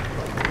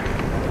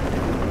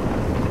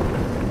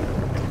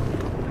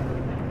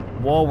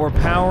 Well, we're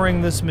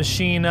powering this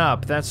machine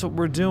up. That's what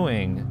we're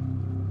doing.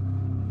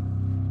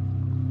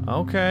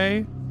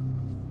 Okay.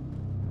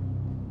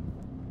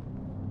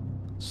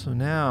 So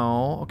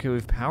now, okay,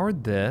 we've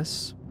powered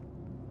this.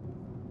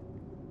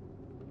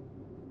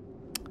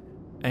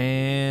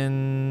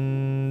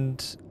 And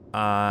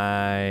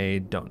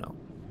I don't know.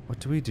 What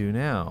do we do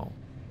now?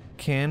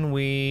 Can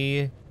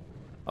we...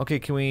 Okay,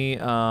 can we,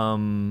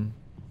 well,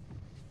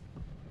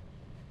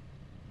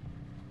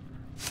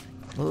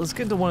 let's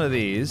get to one of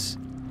these.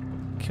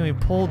 Can we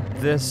pull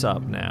this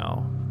up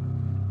now?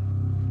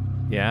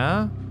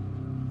 Yeah?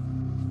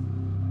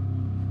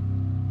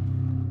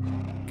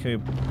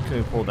 Can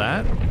we pull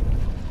that?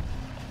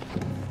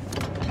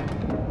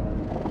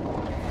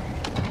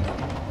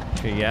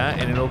 Okay, yeah,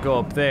 and it'll go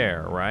up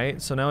there,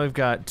 right? So now we've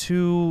got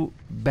 2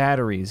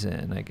 batteries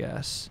in, I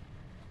guess.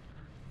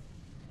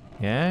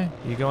 Yeah?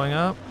 You going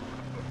up?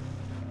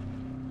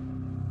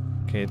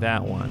 Okay,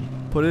 that one.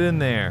 Put it in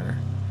there.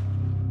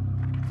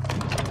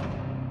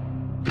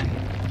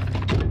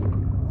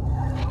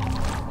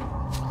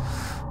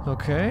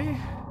 Okay.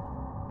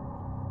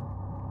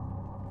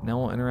 Now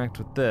we'll interact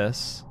with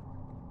this.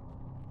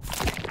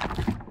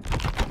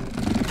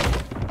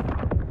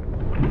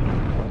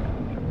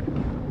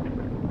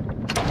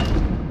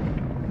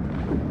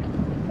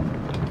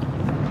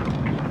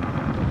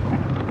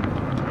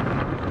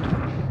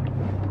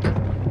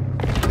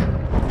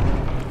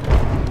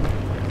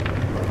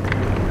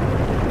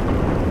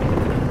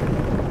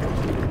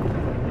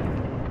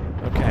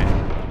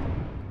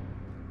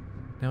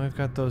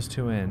 Got those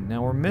 2 in.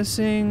 Now we're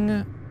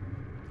missing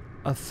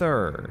a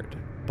 3rd,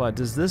 but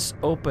does this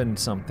open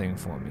something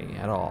for me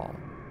at all?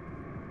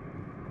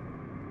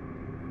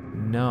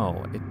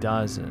 No, it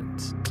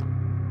doesn't.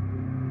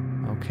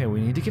 Okay, we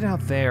need to get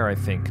out there, I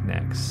think,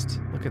 next.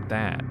 Look at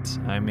that.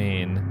 I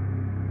mean,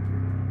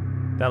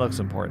 that looks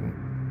important.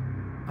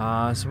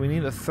 So we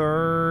need a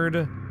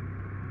 3rd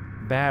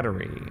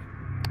battery.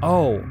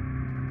 Oh,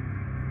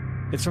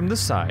 it's from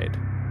this side.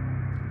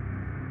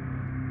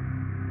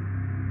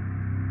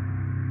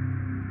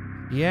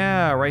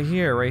 Yeah, right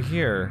here, right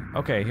here.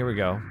 Okay, here we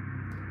go.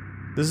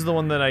 This is the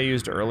one that I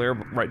used earlier,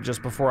 right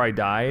just before I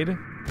died.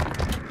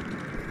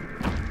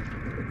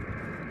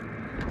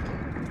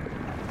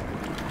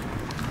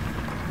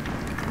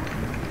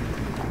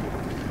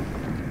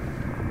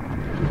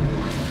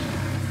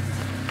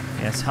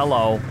 Yes,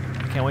 hello.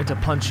 Can't wait to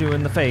punch you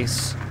in the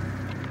face.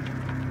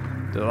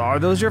 Are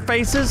those your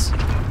faces?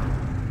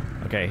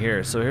 Okay,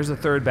 here. So here's the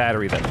 3rd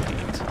battery that we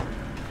need.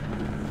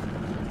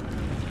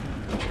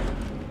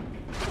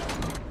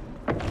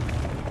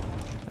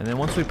 And then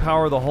once we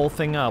power the whole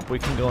thing up, we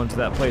can go into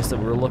that place that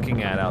we were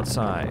looking at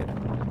outside.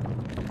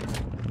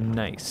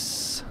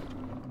 Nice.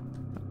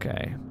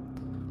 Okay.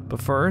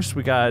 But first,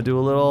 we gotta do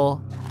a little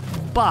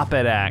bop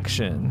it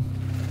action.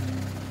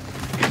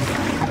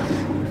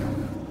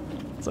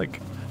 It's like,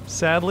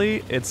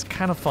 sadly, it's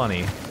kind of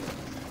funny.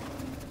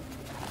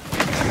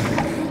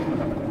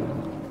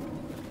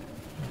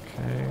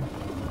 Okay.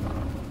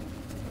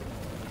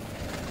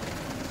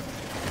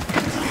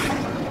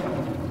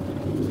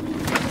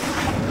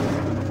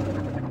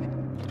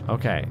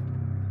 Okay,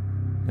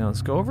 now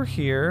let's go over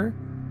here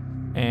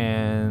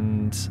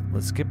and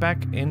let's get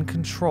back in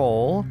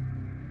control.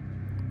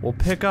 We'll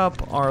pick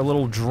up our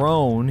little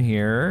drone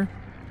here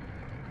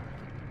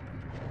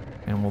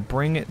and we'll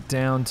bring it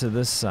down to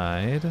this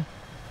side.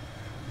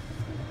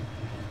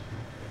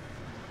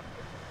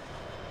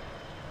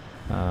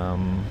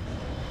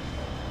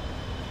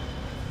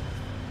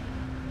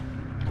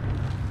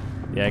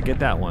 Yeah, get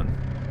that one.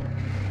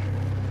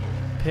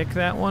 Pick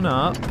that one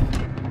up.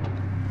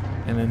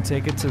 And then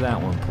take it to that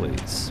one,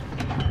 please.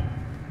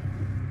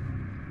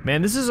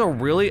 Man, this is a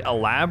really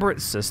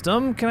elaborate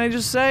system, can I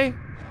just say?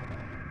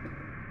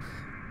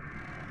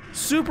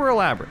 Super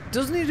elaborate.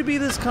 Doesn't need to be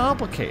this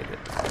complicated.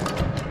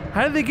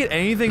 How did they get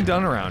anything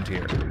done around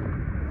here?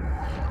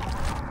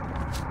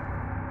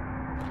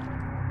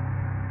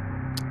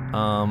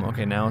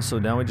 Okay, so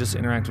now we just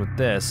interact with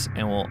this,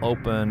 and we'll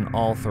open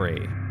all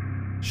 3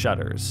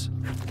 shutters.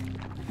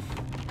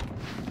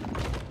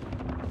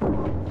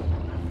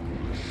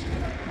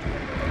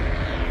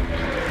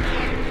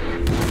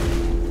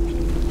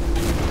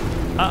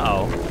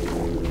 Uh-oh.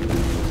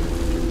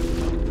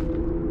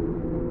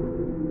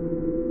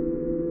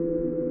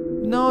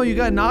 No, you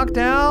got knocked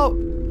out?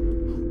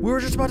 We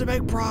were just about to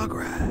make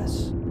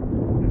progress.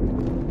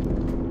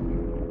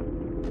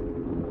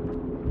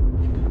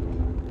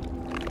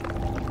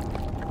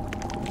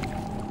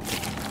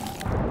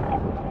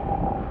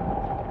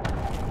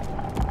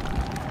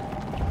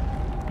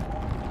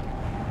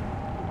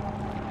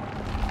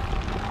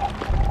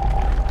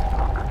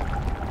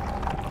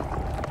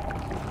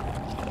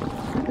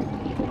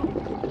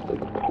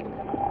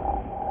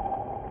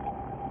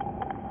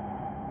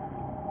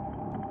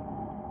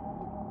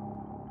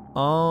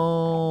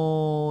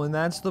 Oh, and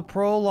that's the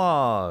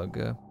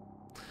prologue.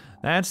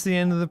 That's the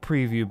end of the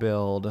preview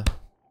build.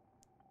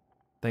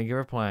 Thank you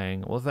for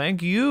playing. Well,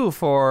 thank you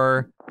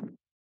for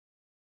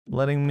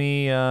letting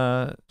me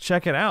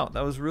check it out.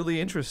 That was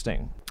really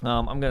interesting.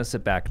 I'm gonna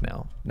sit back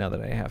now. Now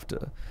that I don't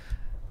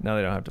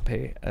have to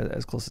pay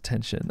as close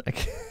attention, I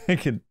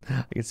can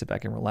sit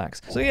back and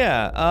relax. So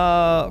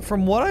yeah,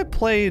 from what I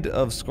played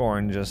of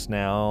Scorn just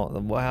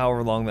now,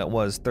 however long that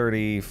was,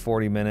 30,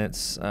 40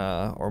 minutes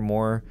or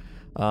more,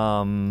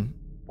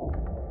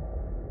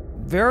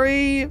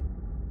 very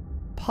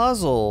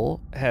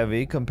puzzle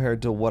heavy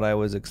compared to what I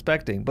was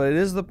expecting, but it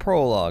is the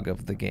prologue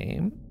of the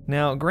game.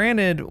 Now,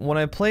 granted, when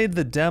I played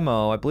the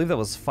demo, I believe that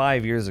was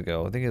 5 years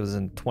ago. I think it was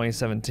in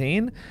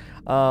 2017.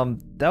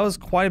 That was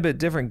quite a bit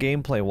different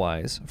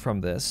gameplay-wise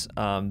from this.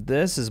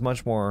 This is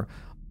much more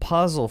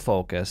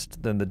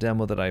puzzle-focused than the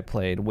demo that I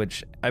played,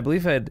 which I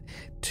believe had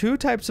 2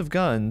 types of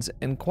guns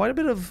and quite a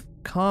bit of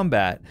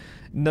combat.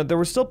 No, there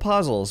were still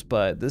puzzles,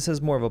 but this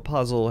has more of a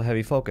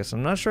puzzle-heavy focus.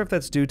 I'm not sure if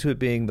that's due to it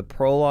being the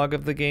prologue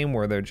of the game,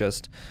 where they're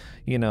just,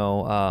 you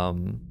know,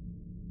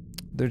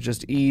 they're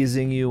just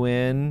easing you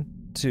in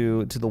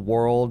to the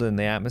world and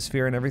the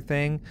atmosphere and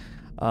everything,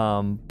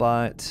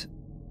 but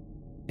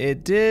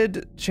it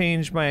did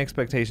change my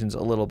expectations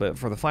a little bit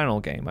for the final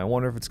game. I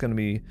wonder if it's going to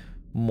be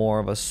more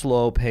of a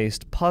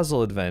slow-paced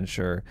puzzle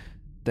adventure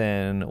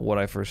than what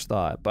I first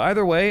thought. But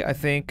either way, I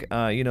think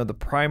you know, the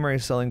primary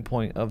selling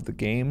point of the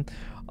game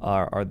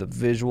are the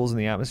visuals and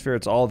the atmosphere.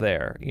 It's all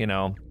there, you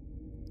know.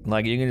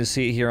 Like, you can just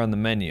see it here on the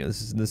menu.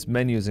 This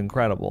menu is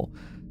incredible.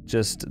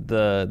 Just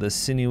the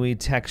sinewy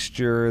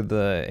texture,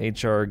 the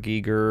H.R.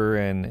 Giger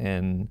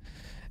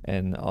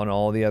and on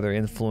all the other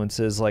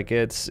influences. Like,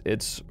 it's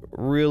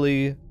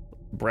really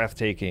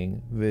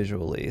breathtaking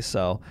visually.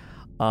 So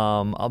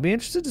I'll be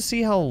interested to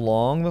see how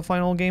long the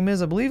final game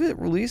is. I believe it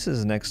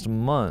releases next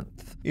month.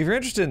 If you're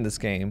interested in this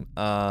game,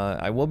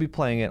 I will be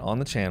playing it on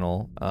the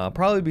channel.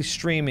 Probably be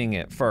streaming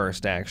it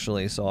first,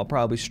 actually. So I'll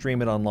probably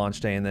stream it on launch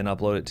day and then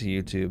upload it to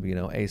YouTube, you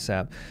know,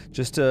 ASAP,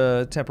 just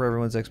to temper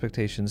everyone's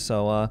expectations.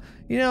 So,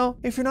 you know,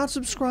 if you're not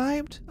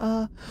subscribed,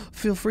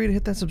 feel free to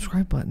hit that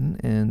subscribe button,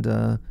 and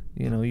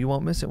you know, you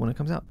won't miss it when it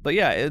comes out. But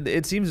yeah,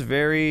 it seems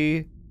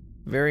very,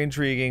 very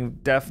intriguing.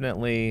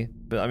 Definitely,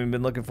 but I mean,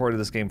 been looking forward to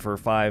this game for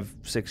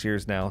 5-6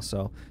 years now.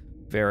 So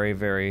very,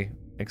 very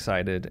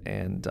excited,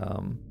 and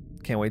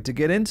can't wait to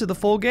get into the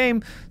full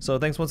game. So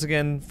thanks once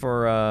again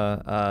for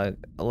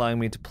allowing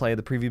me to play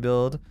the preview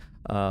build.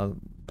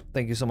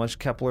 Thank you so much,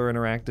 Kepler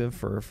Interactive,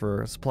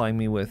 for supplying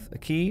me with a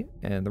key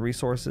and the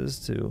resources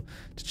to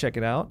check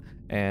it out.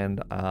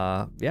 And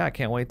yeah, I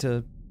can't wait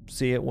to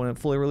see it when it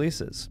fully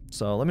releases.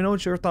 So let me know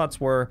what your thoughts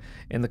were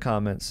in the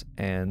comments,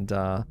 and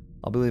I'll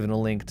be leaving a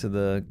link to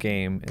the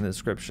game in the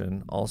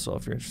description also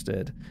if you're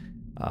interested.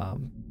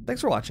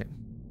 Thanks for watching.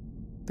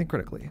 Think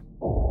critically.